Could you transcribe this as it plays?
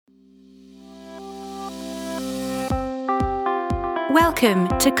Welcome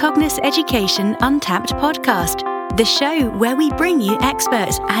to Cognos Education Untapped podcast, the show where we bring you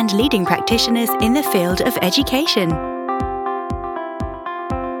experts and leading practitioners in the field of education.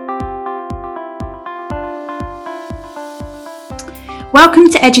 Welcome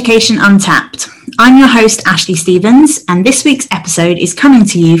to Education Untapped. I'm your host, Ashley Stevens, and this week's episode is coming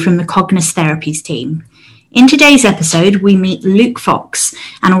to you from the Cognos Therapies team. In today's episode, we meet Luke Fox,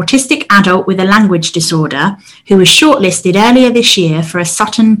 an autistic adult with a language disorder who was shortlisted earlier this year for a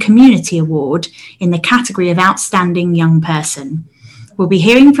Sutton Community Award in the category of Outstanding Young Person. We'll be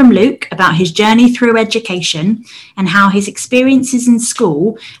hearing from Luke about his journey through education and how his experiences in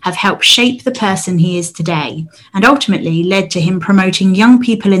school have helped shape the person he is today, and ultimately led to him promoting young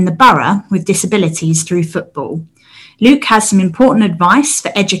people in the borough with disabilities through football. Luke has some important advice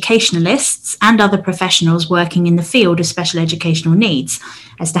for educationalists and other professionals working in the field of special educational needs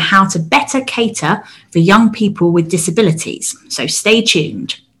as to how to better cater for young people with disabilities. So stay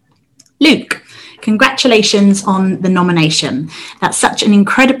tuned. Luke, congratulations on the nomination. That's such an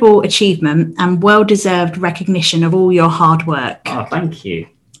incredible achievement and well-deserved recognition of all your hard work. Oh, thank you.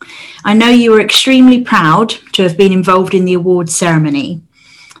 I know you were extremely proud to have been involved in the awards ceremony.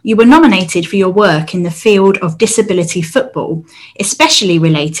 You were nominated for your work in the field of disability football, especially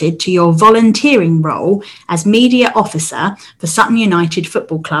related to your volunteering role as media officer for Sutton United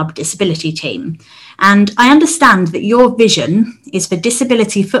Football Club disability team. And I understand that your vision is for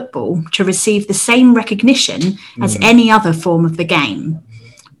disability football to receive the same recognition as any other form of the game.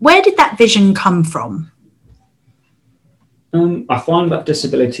 Where did that vision come from? I find that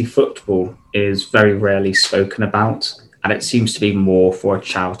disability football is very rarely spoken about, and it seems to be more for a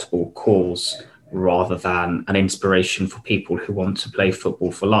charitable cause rather than an inspiration for people who want to play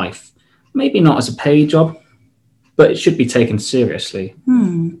football for life. Maybe not as a paid job, but it should be taken seriously.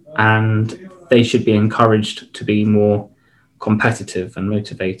 And they should be encouraged to be more competitive and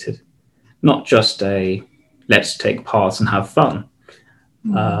motivated, not just a let's take part and have fun.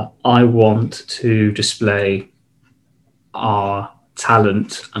 I want to display our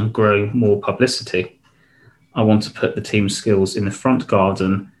talent and grow more publicity. I want to put the team's skills in the front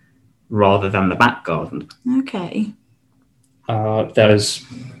garden rather than the back garden. Okay. There's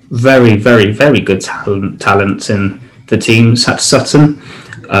very, very, very good talent in the teams at Sutton.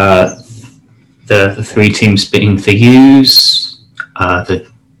 The three teams being the U's, the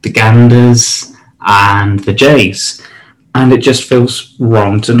Ganders and the Jays. And it just feels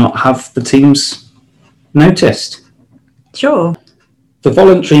wrong to not have the teams noticed. Sure. The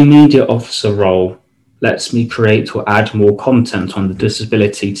voluntary media officer role lets me create or add more content on the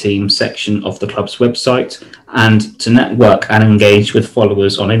disability team section of the club's website and to network and engage with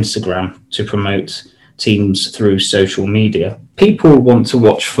followers on Instagram to promote teams through social media. People want to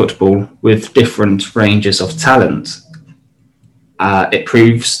watch football with different ranges of talent. It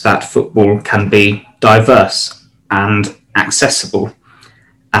proves that football can be diverse and accessible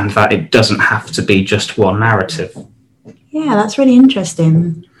and that it doesn't have to be just one narrative. Yeah, that's really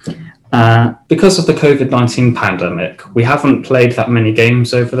interesting. Because of the COVID-19 pandemic, we haven't played that many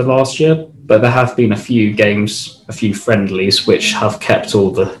games over the last year, but there have been a few games, a few friendlies, which have kept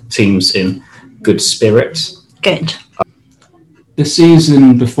all the teams in good spirits. Good. The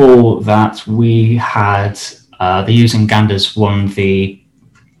season before that, we had the U's and Ganders won the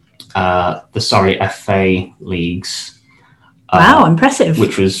Surrey FA leagues. Wow, impressive.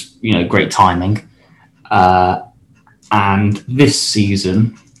 Which was, great timing. And this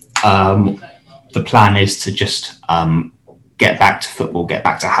season, the plan is to just get back to football, get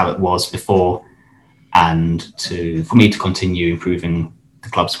back to how it was before, and for me to continue improving the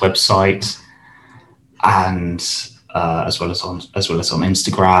club's website, and as well as on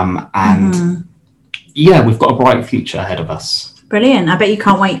Instagram. And yeah, we've got a bright future ahead of us. Brilliant. I bet you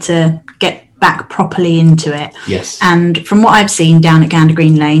can't wait to get back properly into it. Yes. And from what I've seen down at Gander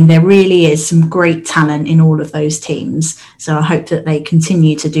Green Lane, there really is some great talent in all of those teams. So I hope that they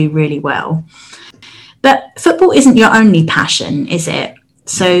continue to do really well. But football isn't your only passion, is it?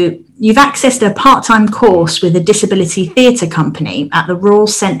 So you've accessed a part-time course with a disability theatre company at the Royal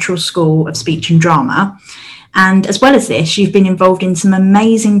Central School of Speech and Drama. And as well as this, you've been involved in some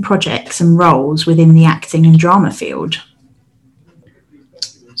amazing projects and roles within the acting and drama field.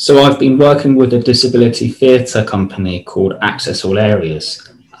 So I've been working with a disability theatre company called Access All Areas,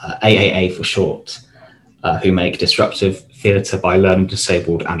 AAA for short, who make disruptive theatre by learning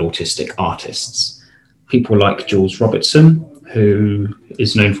disabled and autistic artists. People like Jules Robertson, who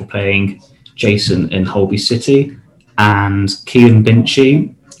is known for playing Jason in Holby City, and Cian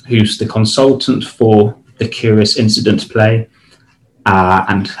Binchy, who's the consultant for the Curious Incident play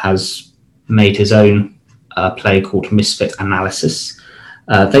and has made his own play called Misfit Analysis.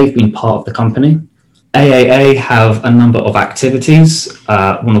 They've been part of the company. AAA have a number of activities,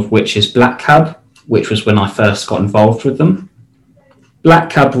 one of which is Black Cab, which was when I first got involved with them. Black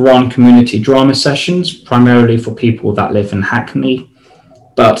Cab run community drama sessions, primarily for people that live in Hackney,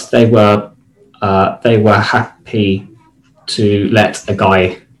 but they were happy to let a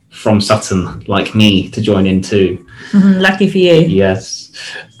guy from Sutton like me to join in too. Lucky for you. Yes.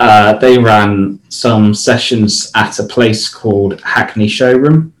 They ran some sessions at a place called Hackney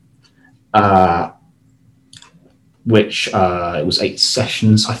Showroom, which it was 8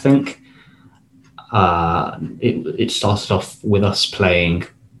 sessions, I think. It started off with us playing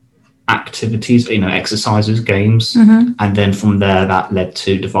activities, exercises, games, and then from there that led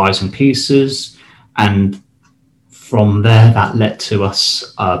to devising pieces, and from there that led to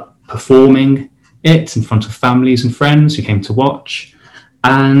us performing it in front of families and friends who came to watch,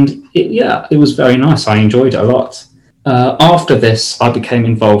 and it was very nice. I enjoyed it a lot. After this, I became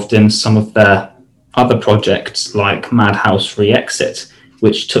involved in some of their other projects like Madhouse Re-Exit,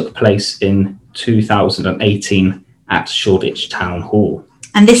 which took place in 2018 at Shoreditch Town Hall.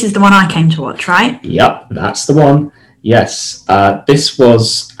 And this is the one I came to watch, right? Yep, that's the one. Yes, this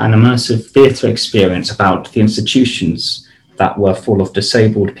was an immersive theatre experience about the institutions that were full of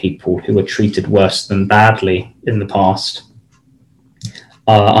disabled people who were treated worse than badly in the past.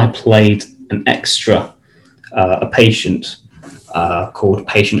 I played an extra, a patient called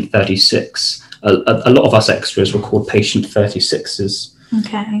Patient 36. A lot of us extras were called Patient 36s.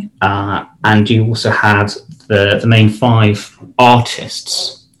 Okay. And you also had the main 5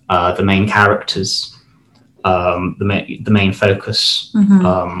 artists, the main characters, the main focus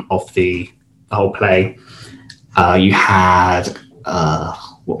of the whole play. You had the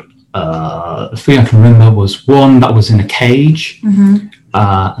 3 I can remember was one that was in a cage, and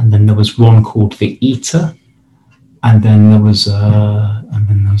then there was one called the Eater, and then there was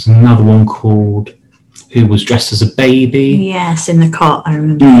another one called who was dressed as a baby. Yes, in the cot, I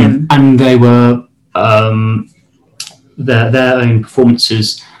remember him. And they were their own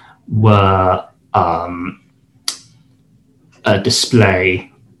performances were a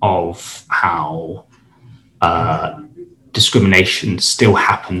display of how discrimination still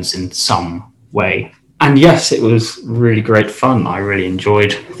happens in some way. And yes, it was really great fun. I really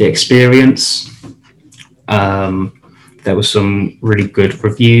enjoyed the experience. There were some really good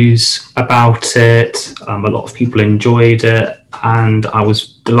reviews about it. A lot of people enjoyed it, and I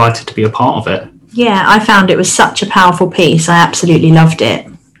was delighted to be a part of it. Yeah, I found it was such a powerful piece. I absolutely loved it.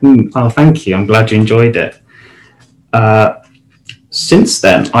 Oh, thank you. I'm glad you enjoyed it. Since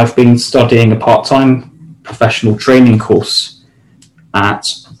then, I've been studying a part-time professional training course at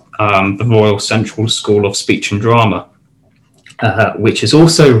the Royal Central School of Speech and Drama, which is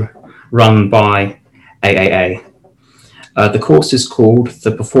also run by AAA. The course is called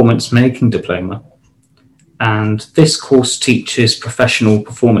the Performance Making Diploma, and this course teaches professional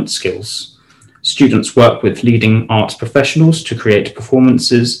performance skills. Students work with leading arts professionals to create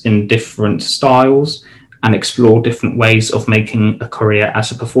performances in different styles and explore different ways of making a career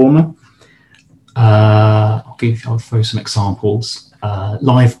as a performer. I'll throw some examples.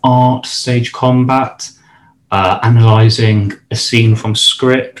 Live art, stage combat, analysing a scene from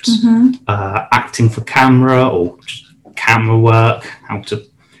script, acting for camera or camera work, how to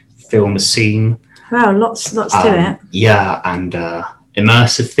film a scene. Wow, lots to it. Yeah, and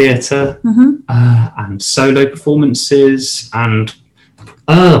immersive theatre, and solo performances, and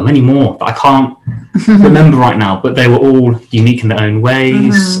many more that I can't remember right now, but they were all unique in their own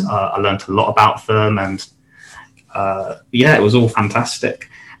ways. I learned a lot about them, and it was all fantastic.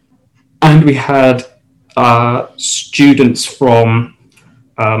 And we had students from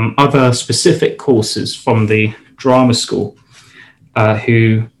other specific courses from the drama school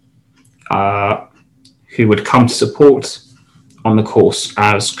who would come to support on the course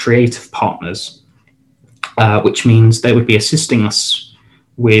as creative partners, which means they would be assisting us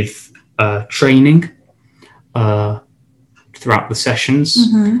with training throughout the sessions,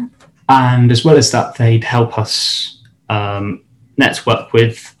 and as well as that, they'd help us network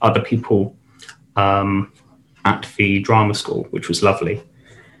with other people at the drama school, which was lovely.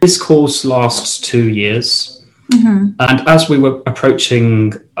 This course lasts 2 years, and as we were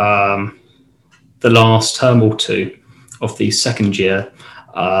approaching the last term or two of the second year,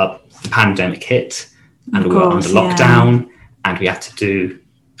 the pandemic hit, and we were under lockdown, and we had to do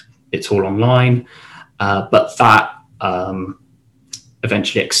it all online. But that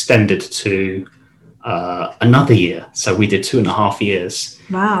eventually extended to another year. So we did 2.5 years.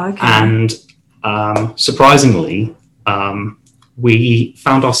 Wow, okay. And surprisingly, we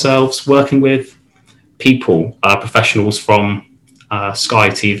found ourselves working with people, professionals from Sky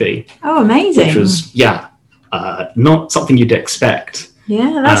TV. Oh, amazing. Which was, not something you'd expect.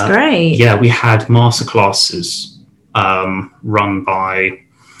 Yeah, that's great. Yeah, we had masterclasses run by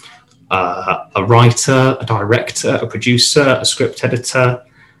a writer, a director, a producer, a script editor.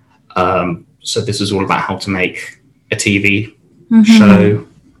 So this is all about how to make a TV show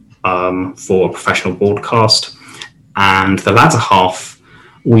for a professional broadcast. And the latter half,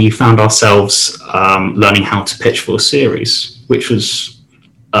 we found ourselves learning how to pitch for a series, which was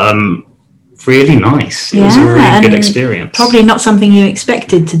really nice. It was a really good experience. Probably not something you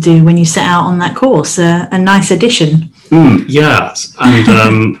expected to do when you set out on that course. A nice addition. Yes,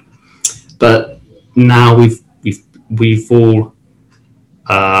 and but now we've all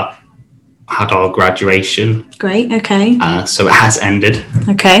had our graduation. Great. Okay. So it has ended.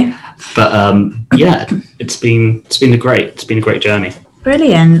 Okay. But it's been a great journey.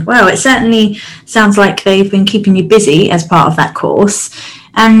 Brilliant. Well, it certainly sounds like they've been keeping you busy as part of that course.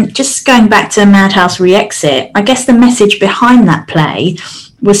 And just going back to Madhouse Re-Exit, I guess the message behind that play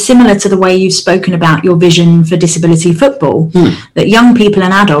was similar to the way you've spoken about your vision for disability football, that young people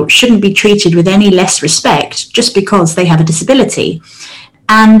and adults shouldn't be treated with any less respect just because they have a disability.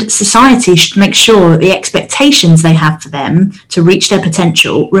 And society should make sure that the expectations they have for them to reach their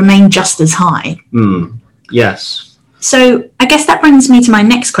potential remain just as high. Yes. So I guess that brings me to my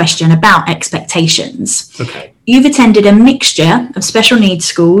next question about expectations. Okay. You've attended a mixture of special needs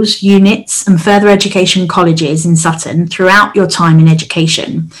schools, units and further education colleges in Sutton throughout your time in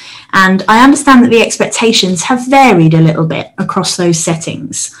education. And I understand that the expectations have varied a little bit across those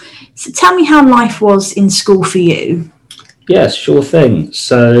settings. So tell me how life was in school for you. Yes, sure thing.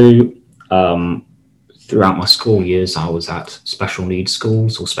 So throughout my school years, I was at special needs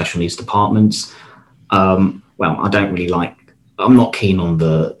schools or special needs departments. Well, I'm not keen on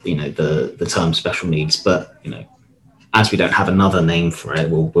the term special needs, but as we don't have another name for it,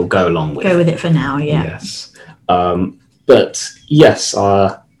 we'll go along with it. Go with it for now, yeah. Yes. But yes,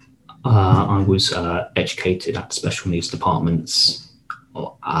 I was educated at special needs departments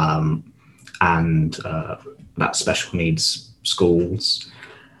and at special needs schools,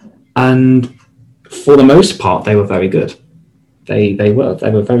 and for the most part, they were very good. They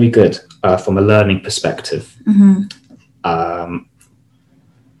were very good from a learning perspective.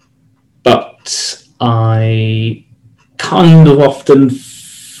 But I kind of often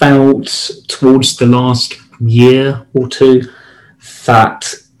felt towards the last year or two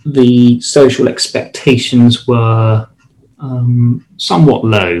that the social expectations were somewhat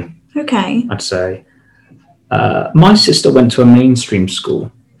low. Okay. I'd say. My sister went to a mainstream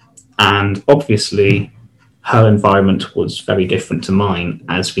school, and obviously her environment was very different to mine,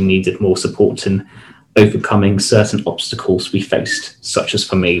 as we needed more support in overcoming certain obstacles we faced, such as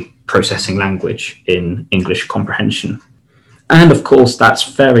for me, processing language in English comprehension. And of course, that's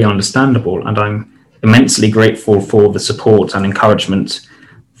very understandable, and I'm immensely grateful for the support and encouragement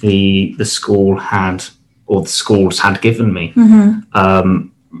the school had, or the schools had given me.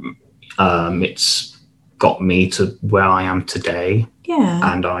 It's got me to where I am today.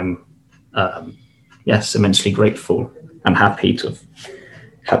 Yeah. And I'm immensely grateful and happy to have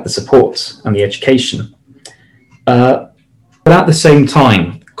had the support and the education. But at the same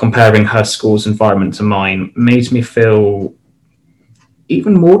time, comparing her school's environment to mine made me feel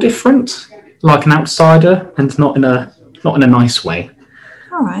even more different, like an outsider, and not in a nice way.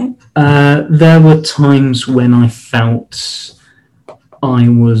 All right. There were times when I felt I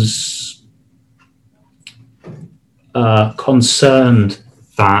was concerned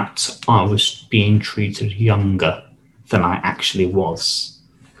that I was being treated younger than I actually was.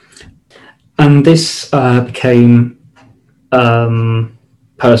 And this became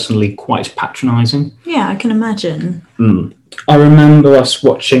personally quite patronising. Yeah, I can imagine. I remember us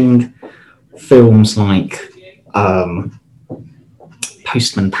watching films like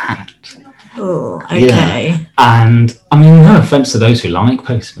Postman Pat. Oh, okay. Yeah. And I mean, no offence to those who like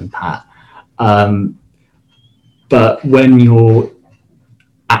Postman Pat, but when you're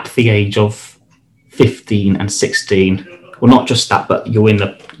at the age of 15 and 16, well, not just that, but you're in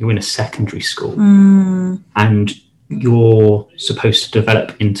a secondary school, and you're supposed to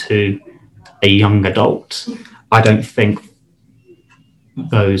develop into a young adult. I don't think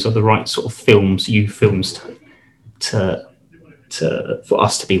those are the right sort of films, for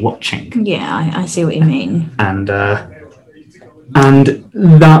us to be watching. Yeah, I see what you mean. And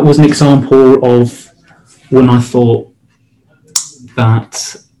that was an example of when I thought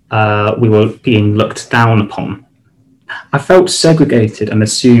that we were being looked down upon. I felt segregated and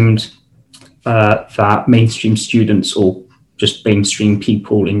assumed that mainstream students, or just mainstream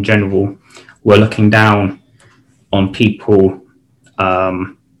people in general, we're looking down on people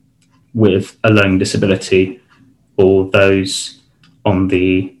with a learning disability or those on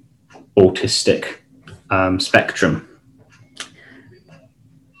the autistic spectrum.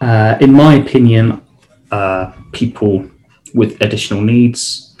 In my opinion, people with additional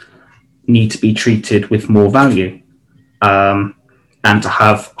needs need to be treated with more value, and to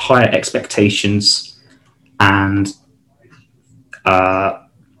have higher expectations, and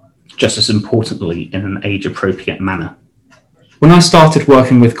just as importantly, in an age-appropriate manner. When I started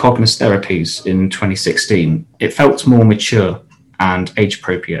working with Cognis Therapies in 2016, it felt more mature and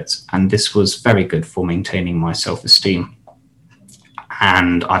age-appropriate, and this was very good for maintaining my self-esteem.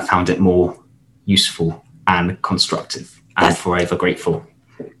 And I found it more useful and constructive, and forever grateful.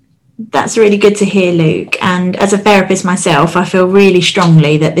 That's really good to hear, Luke. And as a therapist myself, I feel really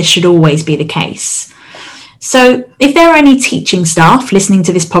strongly that this should always be the case. So if there are any teaching staff listening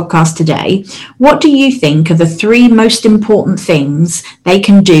to this podcast today, what do you think are the 3 most important things they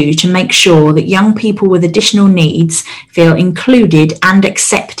can do to make sure that young people with additional needs feel included and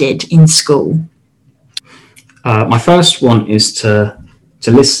accepted in school? My first one is to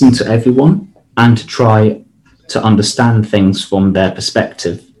listen to everyone and to try to understand things from their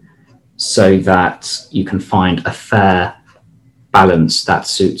perspective, so that you can find a fair balance that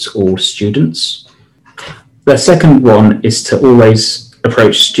suits all students. The second one is to always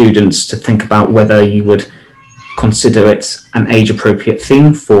approach students to think about whether you would consider it an age-appropriate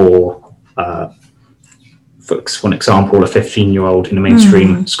thing for example, a 15-year-old in a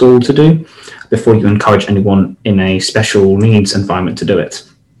mainstream school to do, before you encourage anyone in a special needs environment to do it.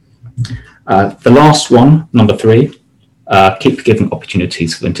 The last one, number 3, keep giving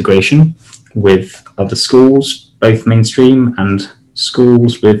opportunities for integration with other schools, both mainstream and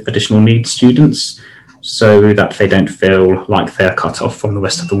schools with additional needs students, so that they don't feel like they're cut off from the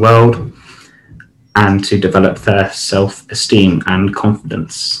rest of the world, and to develop their self-esteem and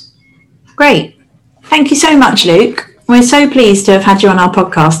confidence. Great. Thank you so much, Luke. We're so pleased to have had you on our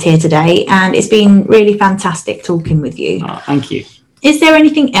podcast here today, and it's been really fantastic talking with you. Thank you. Is there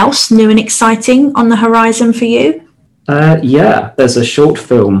anything else new and exciting on the horizon for you? Yeah, there's a short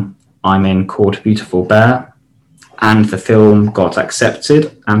film I'm in called Beautiful Bear, and the film got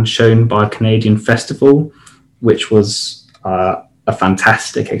accepted and shown by a Canadian festival, which was a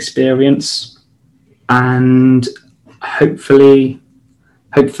fantastic experience. And hopefully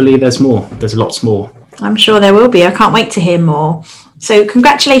there's more. There's lots more. I'm sure there will be. I can't wait to hear more. So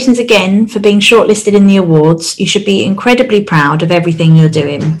congratulations again for being shortlisted in the awards. You should be incredibly proud of everything you're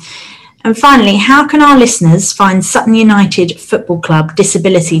doing. And finally, how can our listeners find Sutton United Football Club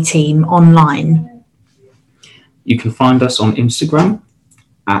Disability Team online? You can find us on Instagram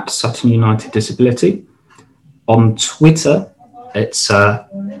at Sutton United Disability. On Twitter, it's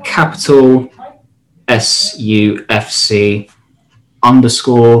capital SUFC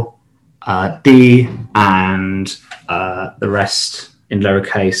 _ D and the rest in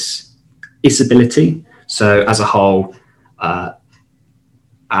lowercase disability. So as a whole, at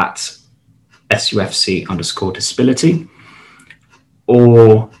SUFC _ disability.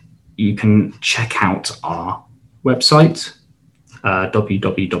 Or you can check out our website,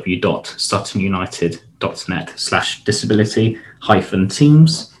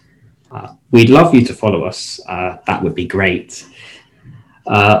 www.suttonunited.net/disability-teams. We'd love you to follow us. That would be great.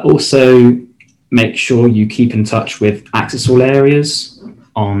 Also, make sure you keep in touch with Access All Areas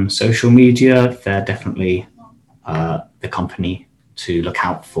on social media. They're definitely the company to look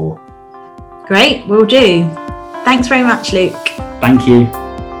out for. Great, will do. Thanks very much, Luke. Thank you.